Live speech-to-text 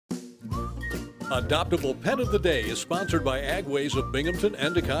Adoptable Pet of the Day is sponsored by Agways of Binghamton,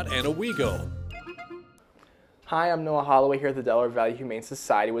 Endicott, and Owego. Hi, I'm Noah Holloway here at the Delaware Valley Humane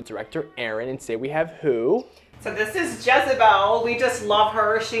Society with Director Aaron, and today we have who? So this is Jezzabelle. We just love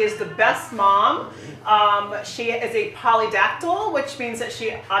her. She is the best mom. She is a polydactyl, which means that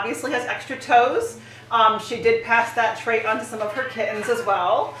she obviously has extra toes. She did pass that trait onto some of her kittens as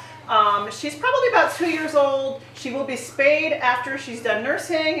well. She's probably about 2 years old. She will be spayed after she's done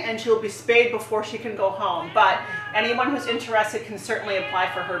nursing, and she'll be spayed before she can go home. But anyone who's interested can certainly apply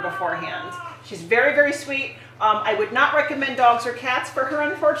for her beforehand. She's very, very sweet. I would not recommend dogs or cats for her,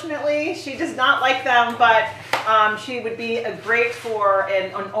 unfortunately. She does not like them, but she would be a great for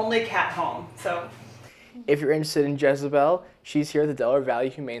an only cat home. So, if you're interested in Jezzabelle, she's here at the Delaware Valley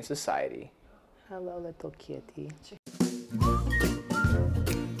Humane Society. Hello, little kitty.